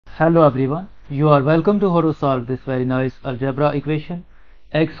Hello everyone, you are welcome to how to solve this very nice algebra equation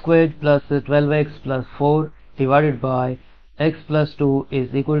x squared plus 12x plus 4 divided by x plus 2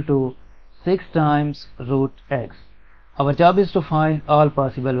 is equal to 6 times root x. Our job is to find all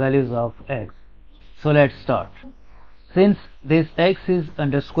possible values of x. So let's start. Since this x is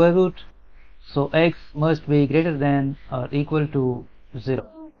under square root, so x must be greater than or equal to 0.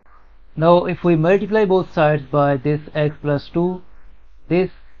 Now if we multiply both sides by this x plus 2,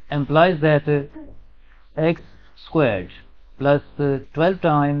 this implies that x squared plus 12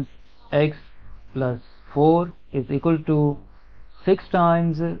 times x plus 4 is equal to 6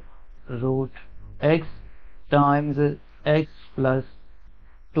 times root x times x plus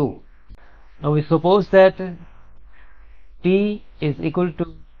 2. Now we suppose that t is equal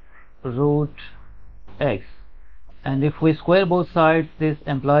to root x, and if we square both sides, this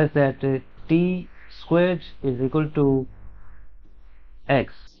implies that t squared is equal to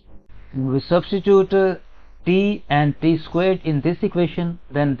x. We substitute t and t squared in this equation,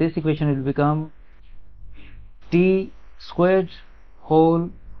 then this equation will become t squared whole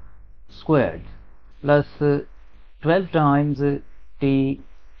squared plus 12 times t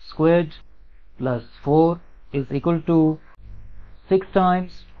squared plus 4 is equal to 6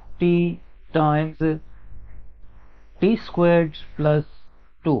 times t times t squared plus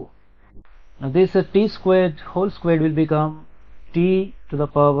 2. Now this t squared whole squared will become t to the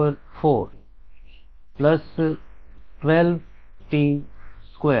power 4 plus 12t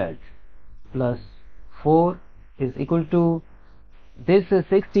squared plus 4 is equal to this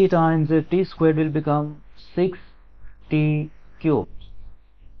 60 times t squared will become 6t cubed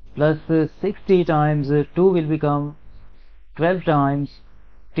plus 60 times 2 will become 12 times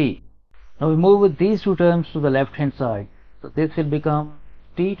t. Now we move these two terms to the left hand side, so this will become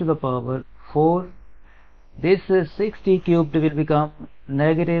t to the power 4. This 6t cubed will become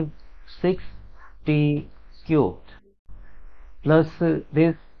negative 6t cubed plus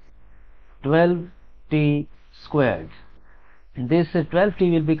this 12t squared, and this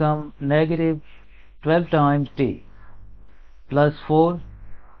 12t will become negative 12 times t plus 4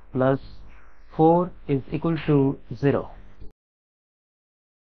 is equal to 0.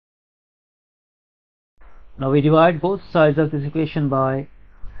 Now we divide both sides of this equation by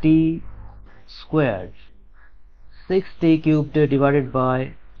t squared. 6t cubed divided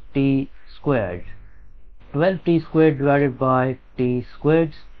by t squared, 12t squared divided by t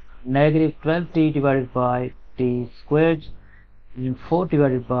squared, negative 12t divided by t squared, and 4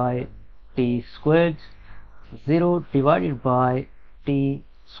 divided by t squared, 0 divided by t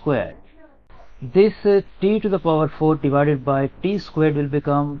squared. This t to the power 4 divided by t squared will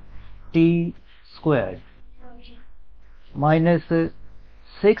become t squared minus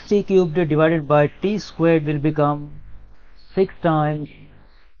 6t cubed divided by t squared will become 6 times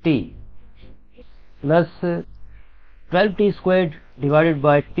t plus 12t squared divided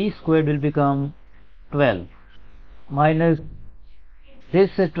by t squared will become 12 minus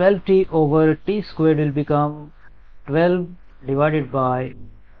this 12t over t squared will become 12 divided by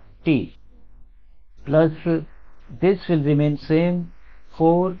t plus this will remain same,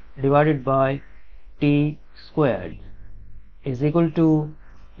 4 divided by t squared is equal to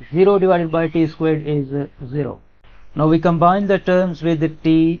 0 divided by t squared is 0. Now we combine the terms with the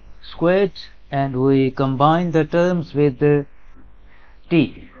t squared and we combine the terms with the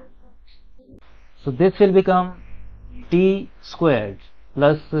t. So this will become t squared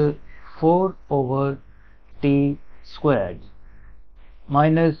plus 4 over t squared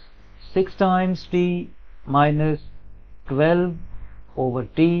minus 6 times t minus 12 over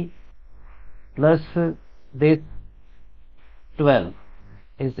t plus this 12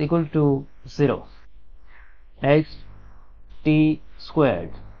 is equal to 0. Next, t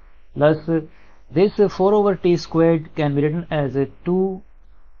squared plus this 4 over t squared can be written as a 2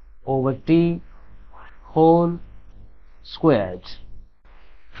 over t whole squared.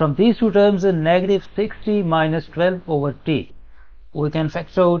 From these two terms, negative 6t minus 12 over t, we can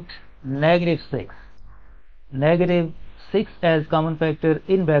factor out negative 6. Negative 6 as common factor,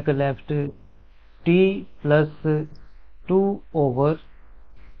 in bracket left t plus 2 over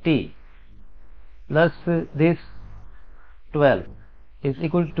t plus this 12 is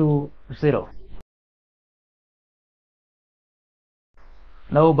equal to 0.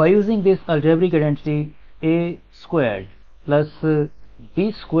 Now by using this algebraic identity, a squared plus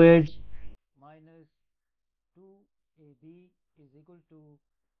b squared minus 2ab is equal to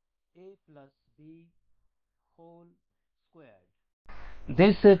a plus b whole squared.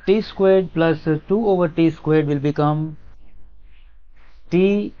 This t squared plus 2 over t squared will become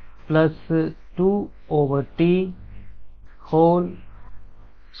t plus 2 over t whole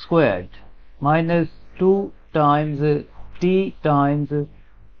squared minus 2 times t times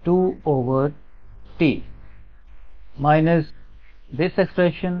 2 over t minus this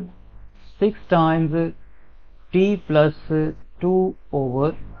expression 6 times t plus 2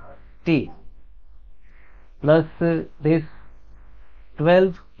 over t plus this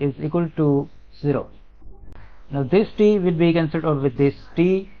 12 is equal to 0. Now this t will be cancelled out with this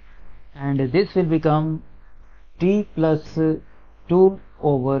t, and this will become t plus 2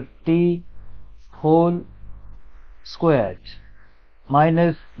 over t whole squared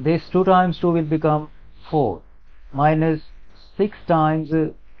minus this 2 times 2 will become 4 minus 6 times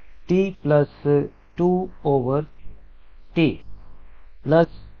t plus 2 over t plus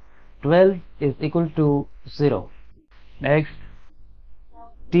 12 is equal to 0. Next,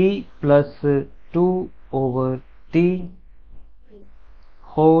 t plus 2 over t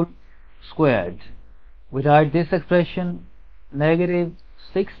whole squared. We write this expression negative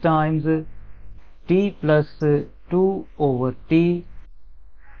 6 times t plus 2 over t.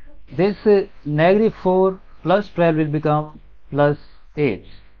 This negative 4 plus 12 will become plus 8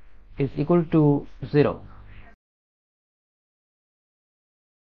 is equal to 0.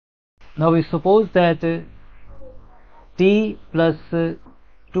 Now we suppose that t plus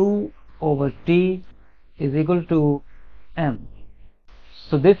 2 over t is equal to m.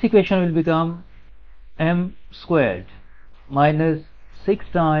 So this equation will become m squared minus 6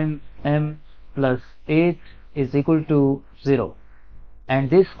 times m plus 8 is equal to 0. And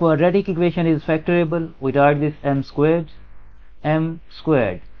this quadratic equation is factorable. We write this m squared.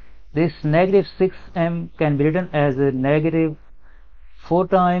 This negative 6m can be written as a negative 4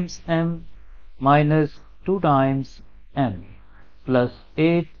 times m minus 2 times m plus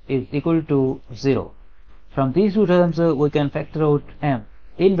 8 is equal to 0. From these two terms we can factor out m.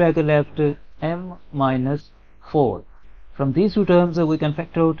 In bracket left m minus 4. From these two terms we can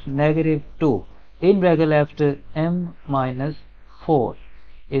factor out negative 2. In bracket left m minus 4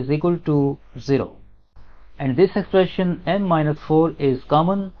 is equal to 0. And this expression m minus 4 is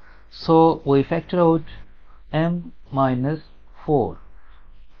common, so we factor out m minus 4.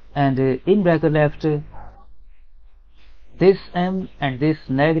 And in bracket left this m and this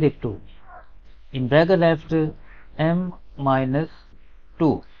negative 2. In bracket left m minus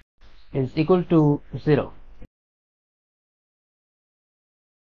 2 is equal to 0.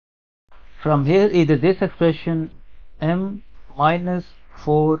 From here either this expression m minus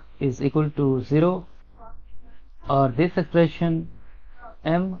 4 is equal to 0, or this expression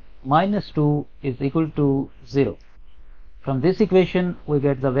m minus 2 is equal to 0. From this equation we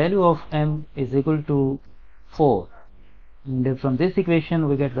get the value of m is equal to 4, and from this equation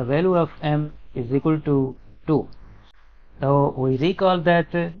we get the value of m is equal to 2. Now we recall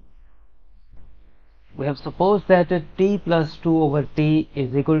that we have supposed that t plus 2 over t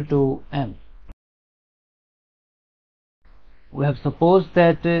is equal to m. We have supposed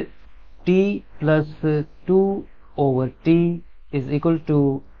that t plus 2 over t is equal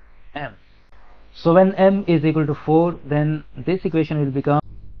to m. So when m is equal to 4, then this equation will become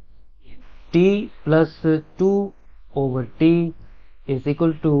t plus 2 over t is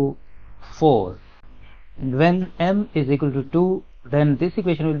equal to 4. And when m is equal to 2, then this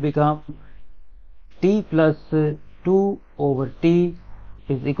equation will become t plus 2 over t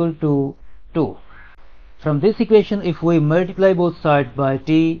is equal to 2. From this equation, if we multiply both sides by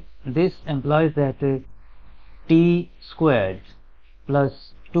t, this implies that t squared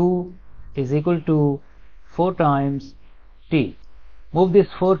plus 2 is equal to 4 times t. Move this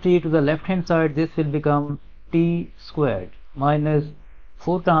 4t to the left hand side, this will become t squared minus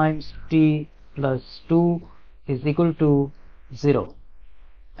 4 times t plus 2 is equal to 0.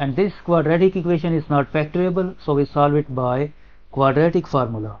 And this quadratic equation is not factorable, so we solve it by quadratic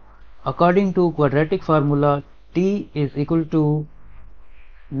formula. According to quadratic formula, t is equal to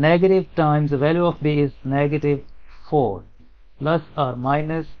negative times the value of b is negative 4 plus or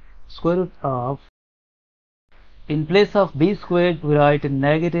minus square root of, in place of b squared we write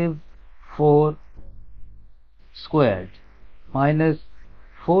negative 4 squared minus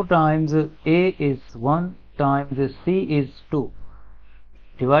 4 times a is 1 times c is 2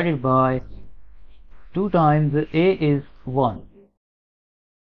 divided by 2 times a is 1.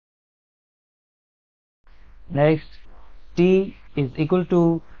 Next, t is equal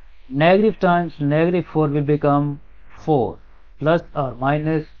to negative times negative 4 will become 4 plus or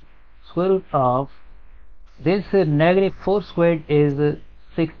minus square root of this negative 4 squared is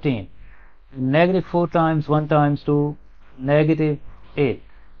 16. Negative 4 times 1 times 2 negative 8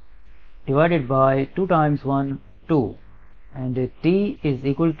 divided by 2 times 1 2, and t is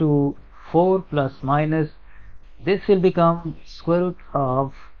equal to 4 plus minus this will become square root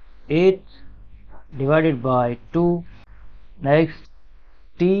of 8 divided by 2. Next,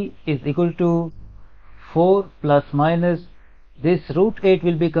 t is equal to 4 plus minus this root 8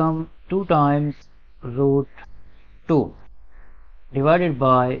 will become 2 times root 2 divided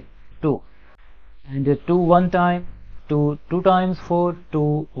by 2, and 2 one time, 2 times 4,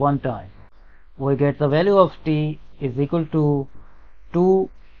 2 one time. We get the value of t is equal to 2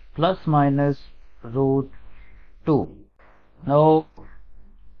 plus minus root 2. Now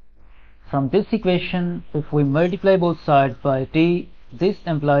from this equation, if we multiply both sides by t, this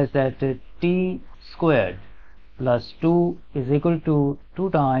implies that t squared plus 2 is equal to 2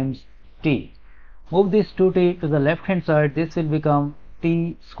 times t. Move this 2t to the left hand side, this will become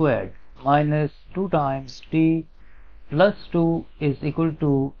t squared minus 2 times t plus 2 is equal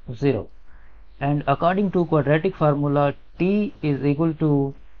to 0. And according to quadratic formula, t is equal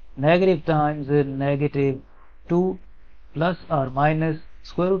to negative times negative 2 plus or minus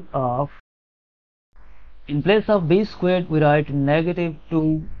square root of, in place of b squared we write negative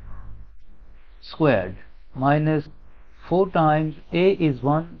 2 squared minus 4 times a is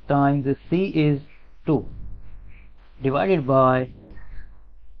 1 times c is 2 divided by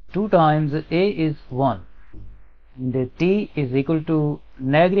 2 times a is 1, and t is equal to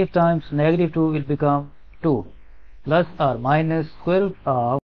negative times negative 2 will become 2 plus or minus square root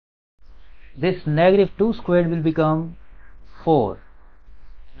of this negative 2 squared will become 4,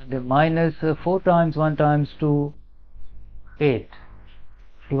 and minus 4 times 1 times 2 8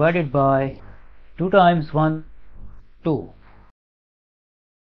 divided by 2 times 1 2.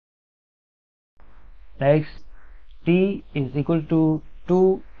 Next, t is equal to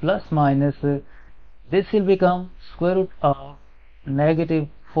 2 plus minus this will become square root of negative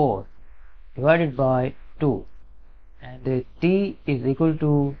 4 divided by 2, and t is equal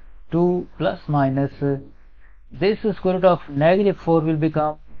to 2 plus minus this square root of negative 4 will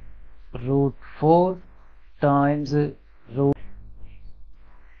become root 4 times root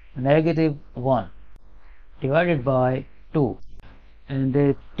negative 1 divided by 2,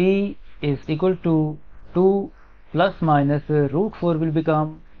 and t is equal to 2 plus minus root 4 will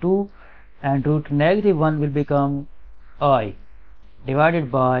become 2, and root negative 1 will become I divided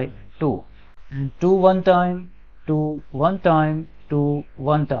by 2, and 2 one time, 2 one time, 2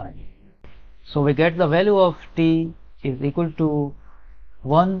 one time. So we get the value of t is equal to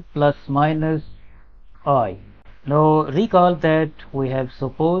 1 plus minus I. Now recall that we have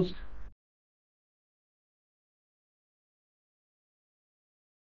supposed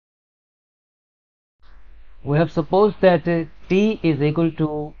that t is equal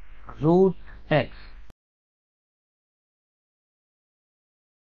to root x.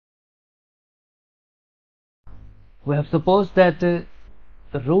 We have supposed that the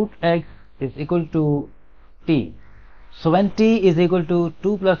root x is equal to t. So when t is equal to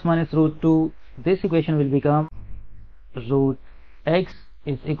 2 plus minus root 2, this equation will become root x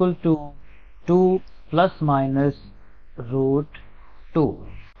is equal to 2 plus minus root 2,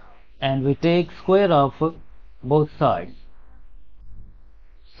 and we take square of both sides.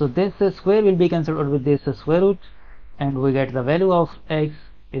 So this square will be cancelled out with this square root, and we get the value of x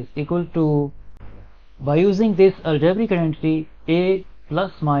is equal to, by using this algebraic identity, a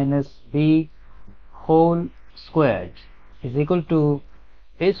plus minus b whole squared is equal to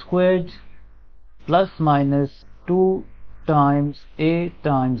a squared plus minus 2 times a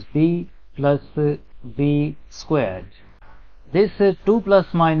times b plus b squared. This 2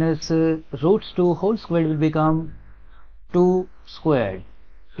 plus minus roots 2 whole squared will become 2 squared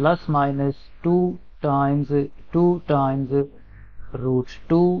plus minus 2 times root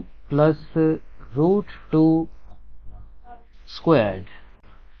 2 plus root 2 squared.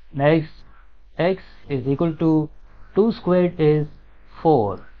 Next, x is equal to 2 squared is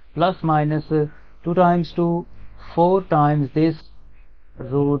 4 plus minus 2 times 2 4 times this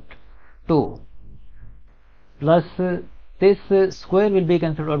root 2 plus this square will be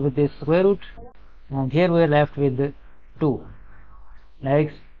cancelled out with this square root, and here we are left with 2.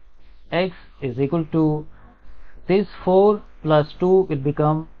 Next, x is equal to this 4 plus 2 will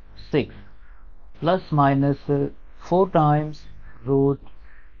become 6 plus minus 4 times root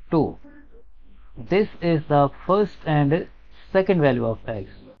 2. This is the first and second value of x.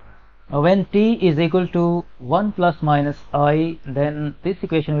 Now when t is equal to 1 plus minus I, then this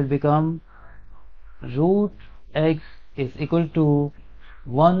equation will become root x is equal to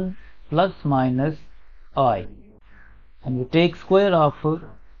 1 plus minus I, and we take square of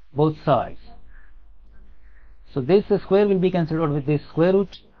both sides. So this square will be cancelled out with this square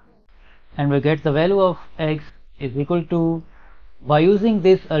root, and we get the value of x is equal to, by using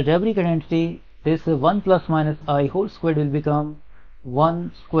this algebraic identity, this 1 plus minus I whole squared will become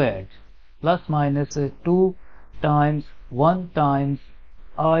 1 squared plus minus 2 times 1 times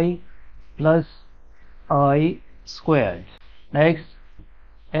I plus I squared. Next,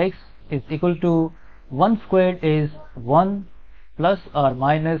 x is equal to 1 squared is 1 plus or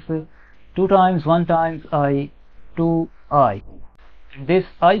minus 2 times 1 times I 2I. This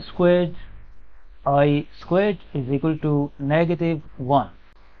I squared is equal to negative 1.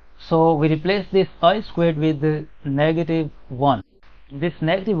 So we replace this I squared with the negative 1. This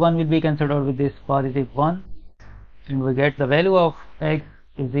negative 1 will be cancelled out with this positive 1, and we get the value of x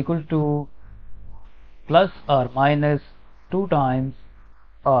is equal to plus or minus 2 times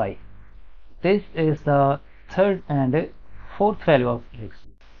I. This is the third and fourth value of x.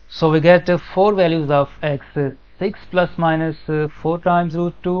 So we get 4 values of x, 6 plus minus 4 times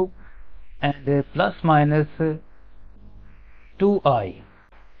root 2 and plus minus 2i.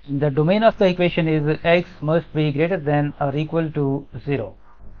 The domain of the equation is x must be greater than or equal to 0.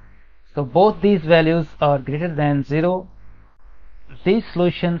 So both these values are greater than 0. These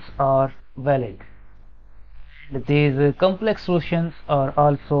solutions are valid. These complex solutions are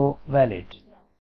also valid.